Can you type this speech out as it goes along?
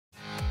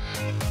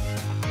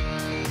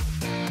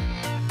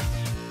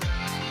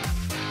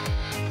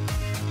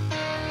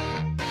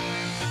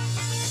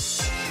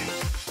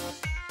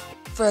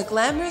For a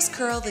glamorous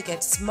curl that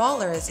gets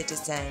smaller as it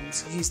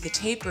descends, use the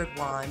Tapered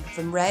wand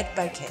from Red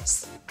by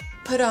Kiss.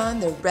 Put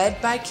on the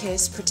Red by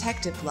Kiss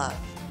Protective Glove.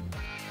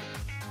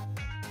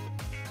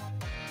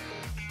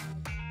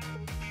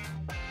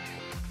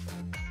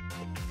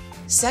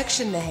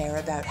 Section the hair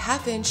about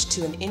 1/2 inch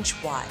to 1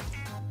 inch wide.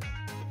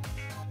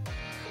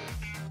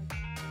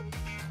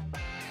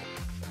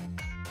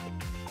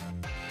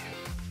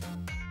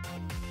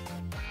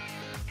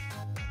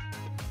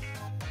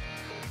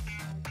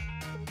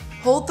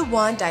 Hold the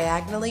wand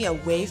diagonally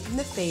away from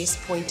the face,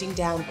 pointing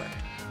downward.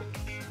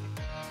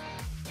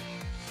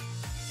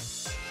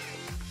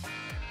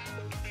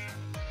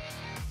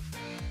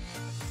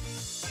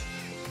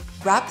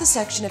 Wrap the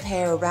section of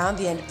hair around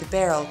the end of the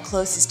barrel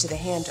closest to the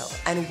handle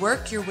and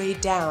work your way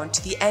down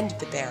to the end of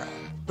the barrel.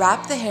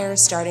 Wrap the hair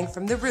starting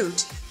from the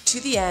root to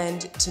the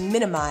end to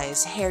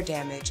minimize hair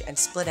damage and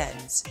split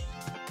ends.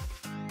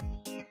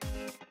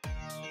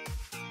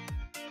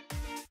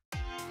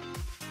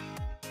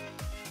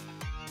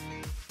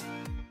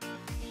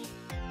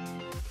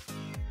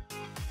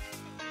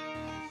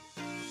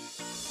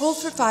 Hold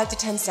for 5 to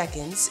 10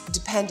 seconds,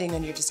 depending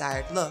on your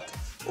desired look,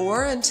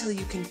 or until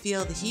you can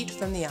feel the heat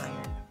from the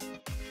iron.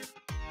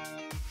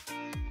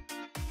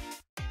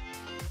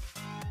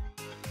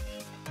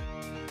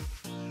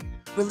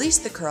 Release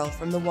the curl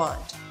from the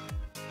wand.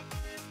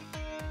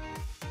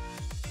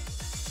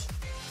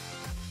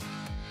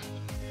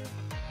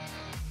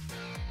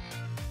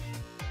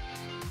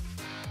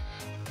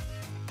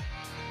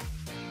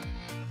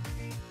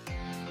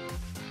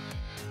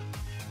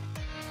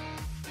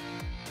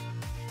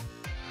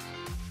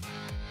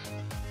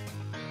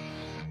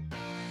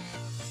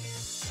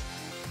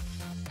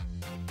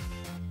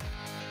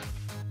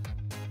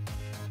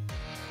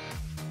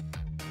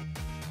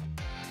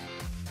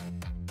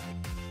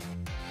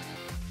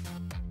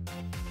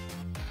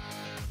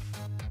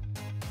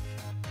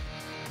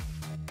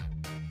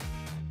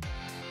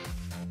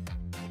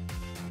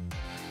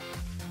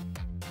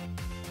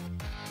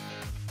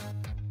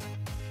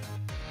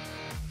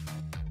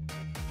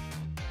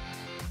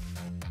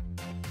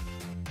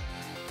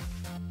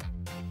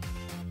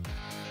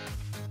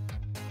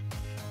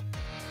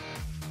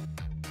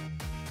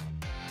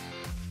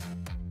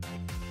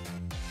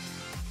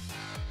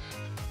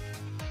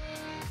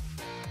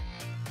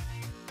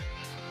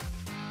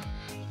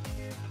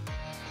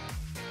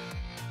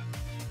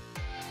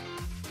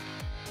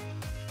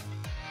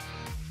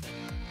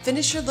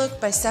 Finish your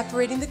look by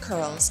separating the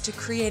curls to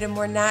create a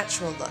more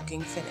natural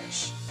looking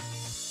finish.